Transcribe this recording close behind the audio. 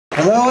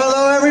Hello,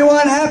 hello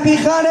everyone. Happy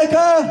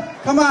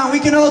Chanukah. Come on, we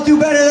can all do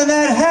better than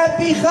that.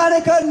 Happy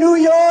Chanukah, New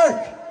York.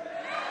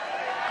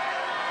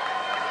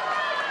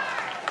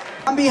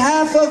 On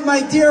behalf of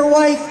my dear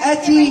wife,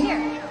 Etty,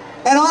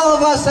 and all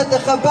of us at the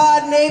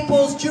Chabad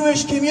Naples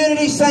Jewish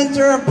Community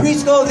Center and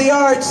Preschool of the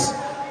Arts,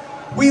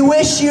 we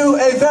wish you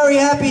a very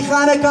happy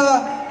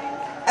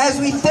Chanukah as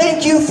we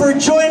thank you for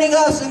joining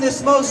us in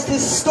this most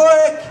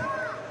historic,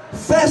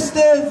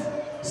 festive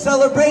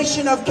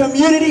celebration of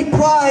community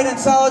pride and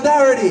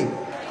solidarity.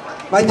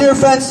 My dear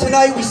friends,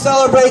 tonight we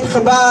celebrate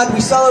Chabad,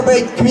 we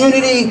celebrate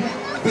community,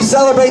 we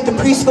celebrate the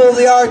Preschool of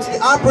the Arts.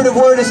 The operative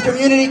word is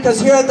community, because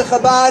here at the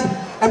Chabad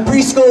and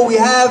Preschool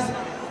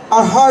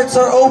our hearts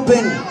are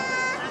open.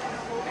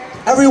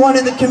 Everyone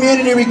in the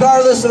community,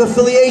 regardless of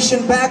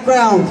affiliation,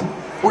 background,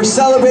 we're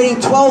celebrating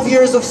 12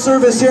 years of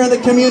service here in the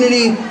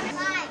community.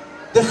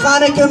 The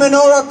Chanukah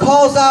menorah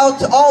calls out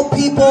to all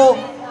people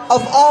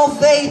of all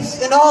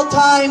faiths in all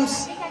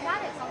times,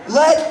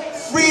 let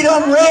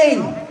freedom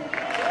reign.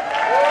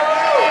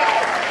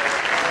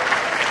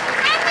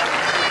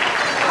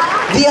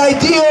 The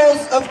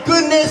ideals of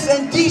goodness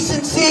and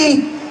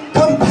decency,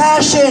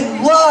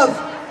 compassion, love,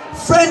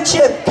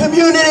 friendship,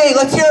 community.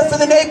 Let's hear it for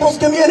the Naples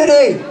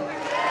community.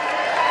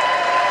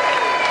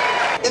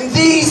 In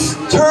these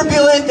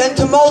turbulent and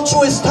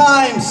tumultuous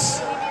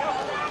times,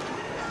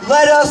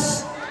 let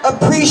us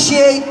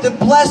appreciate the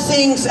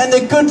blessings and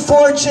the good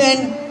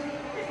fortune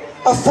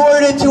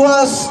afforded to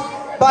us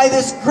by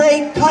this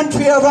great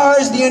country of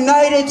ours, the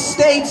United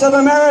States of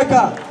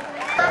America.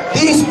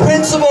 These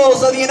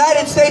principles of the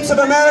United States of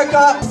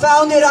America,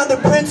 founded on the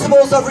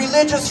principles of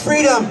religious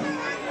freedom,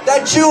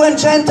 that Jew and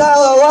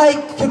Gentile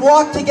alike can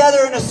walk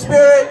together in a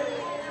spirit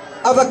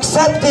of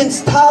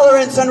acceptance,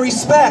 tolerance, and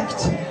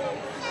respect,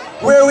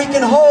 where we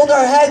can hold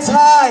our heads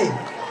high.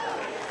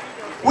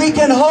 We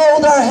can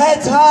hold our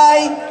heads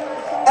high,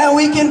 and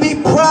we can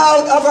be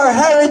proud of our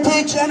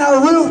heritage and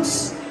our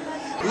roots.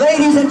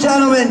 Ladies and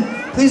gentlemen,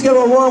 please give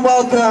a warm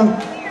welcome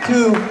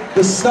to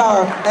the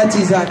star,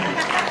 Etty Zaki.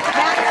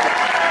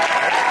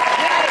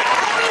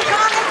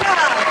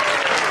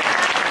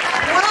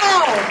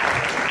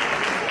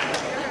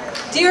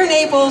 Dear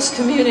Naples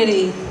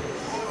community,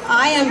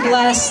 I am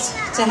blessed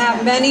to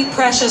have many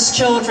precious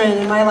children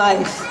in my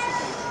life.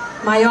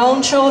 My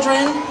own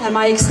children and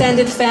my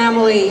extended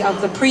family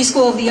of the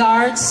Preschool of the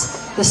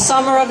Arts, the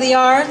Summer of the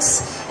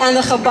Arts, and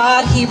the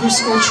Chabad Hebrew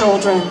School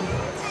children.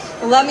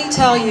 But let me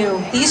tell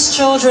you, these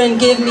children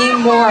give me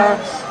more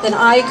than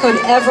I could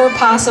ever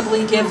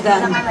possibly give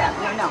them.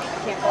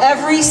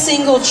 Every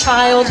single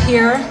child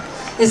here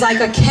is like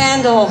a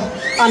candle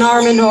on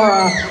our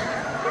menorah.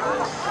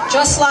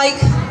 Just like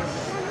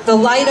the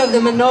light of the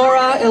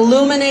menorah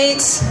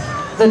illuminates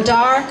the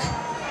dark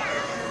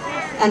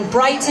and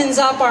brightens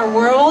up our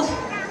world,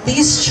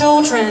 these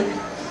children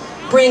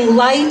bring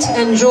light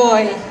and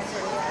joy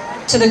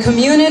to the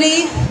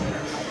community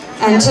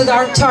and to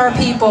our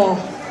people.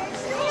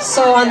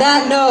 So on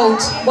that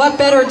note, what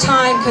better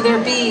time could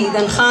there be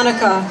than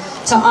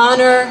Chanukah to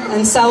honor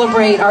and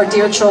celebrate our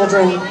dear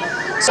children?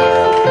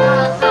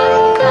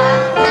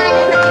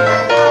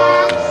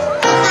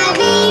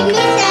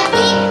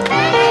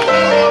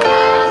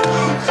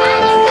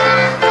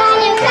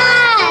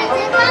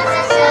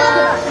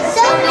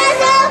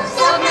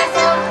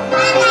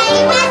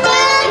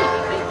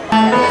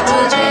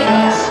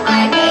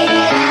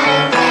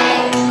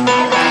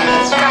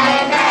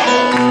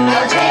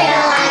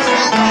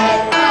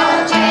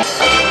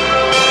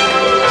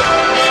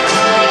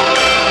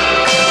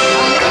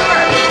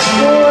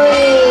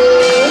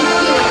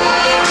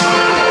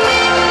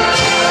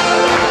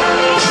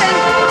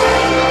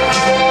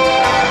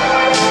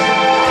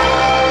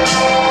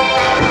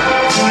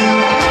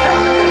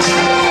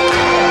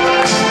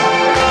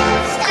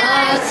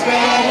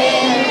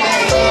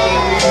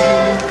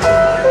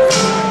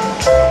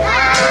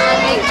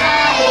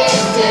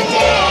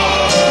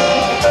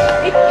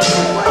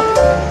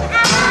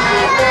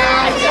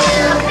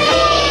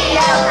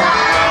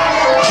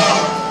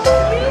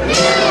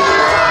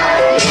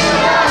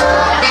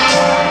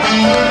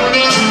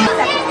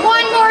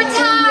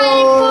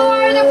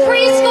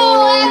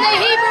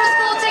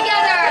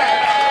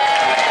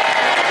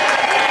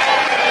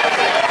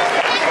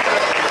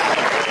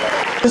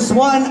 This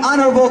one,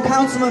 Honorable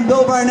Councilman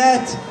Bill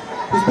Barnett,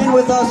 who's been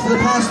with us for the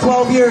past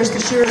 12 years to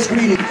share his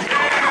greetings.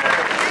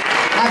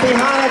 Happy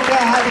Hanukkah,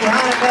 happy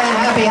Hanukkah, and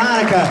happy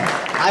Hanukkah.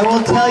 I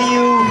will tell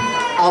you,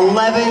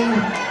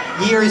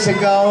 11 years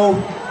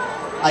ago,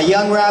 a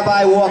young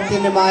rabbi walked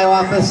into my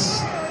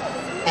office,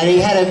 and he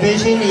had a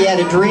vision, he had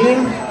a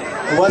dream.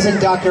 It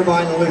wasn't Dr.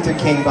 Martin Luther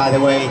King, by the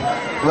way.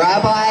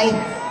 Rabbi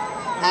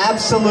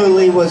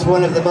absolutely was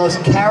one of the most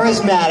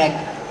charismatic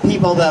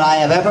people that I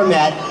have ever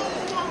met,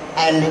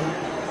 and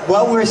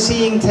what we're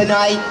seeing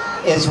tonight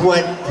is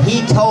what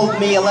he told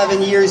me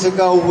 11 years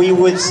ago we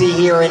would see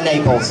here in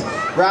Naples.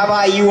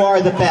 Rabbi, you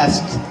are the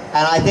best.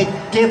 And I think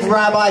give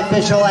Rabbi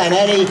Fischel and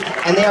Eddie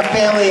and their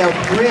family a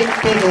big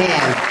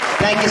hand.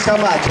 Thank you so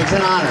much. It's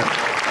an honor.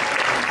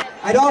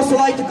 I'd also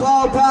like to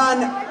call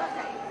upon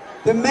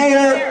the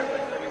mayor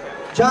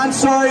John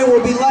Sari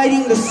will be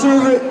lighting the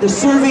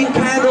serving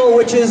candle,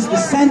 which is the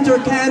center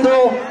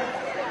candle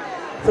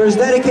for his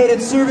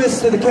dedicated service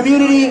to the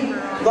community.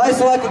 I'd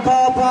also like to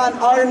call upon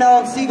Arnell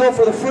and Siegel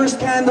for the first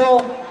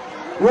candle,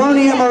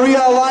 Ronnie and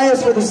Maria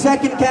Elias for the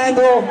second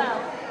candle,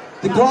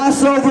 the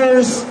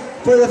Glassovers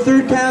for the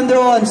third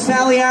candle, and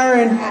Sally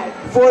Aaron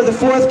for the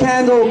fourth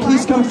candle.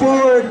 Please come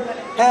forward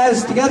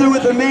as, together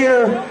with the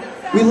mayor,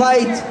 we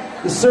light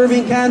the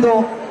serving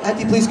candle.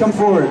 Etty, please come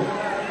forward.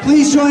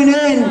 Please join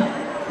in.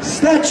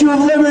 Statue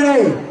of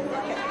Liberty,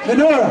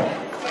 menorah.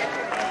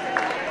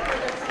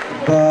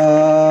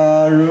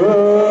 Baruch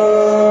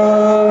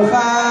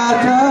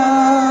atah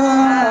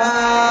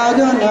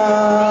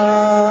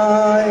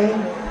Adonai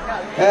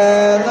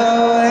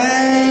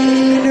Eloheinu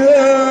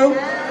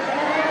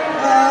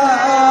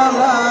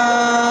Olam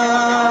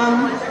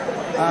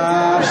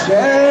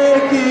Asher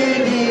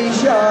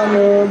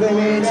kidishanu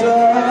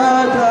b'mitzvotav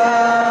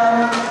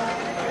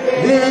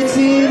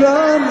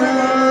v'tzivanu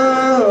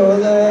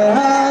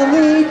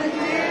lehalik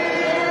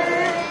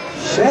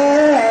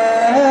shel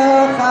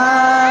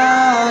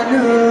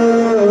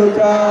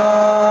Chanukah.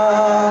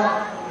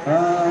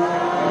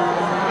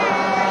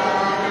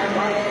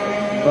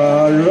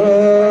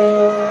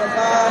 Baruch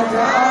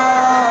atah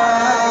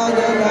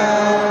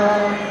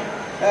Adonai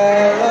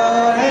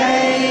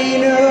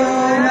Eloheinu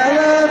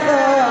melech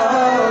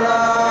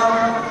haolam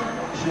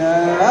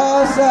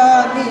she'asa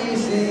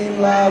nisim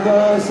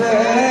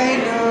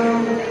la'avoseinu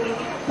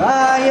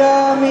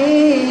bayamim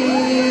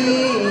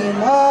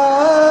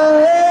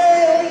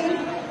ha'ein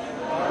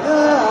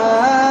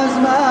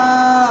la'azman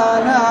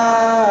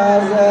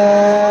hazeh.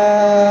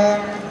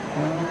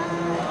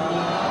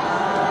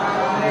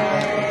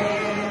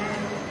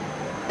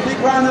 Big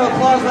round of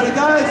applause, buddy,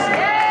 guys.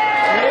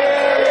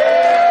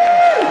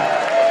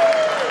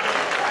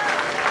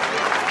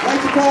 I'd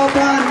like to call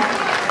upon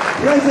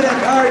President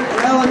Art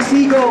and Ellen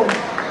Siegel.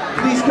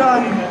 Please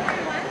come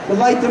to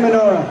light the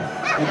menorah.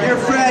 And dear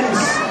friends,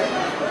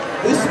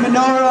 this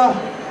menorah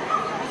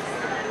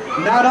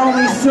not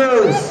only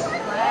serves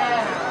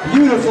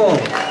beautiful.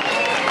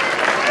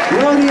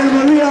 Ronnie and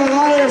Maria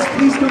Elias,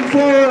 please come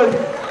forward.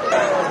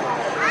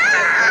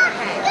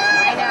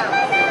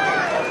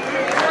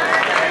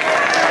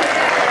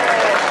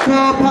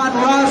 Call upon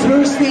Roz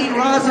Herstein,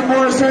 Roz and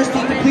Morris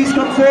Herstein to please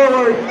come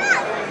forward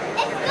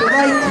to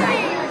light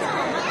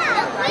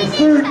the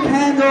third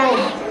candle.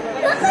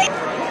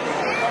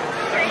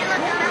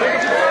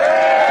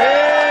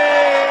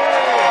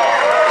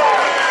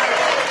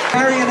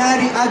 Harry and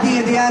Adi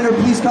and Deanna,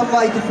 please come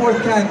light the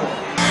fourth candle.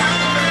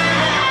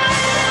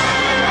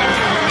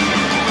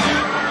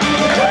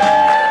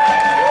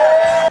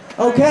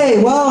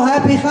 Okay, well,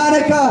 happy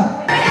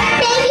Hanukkah.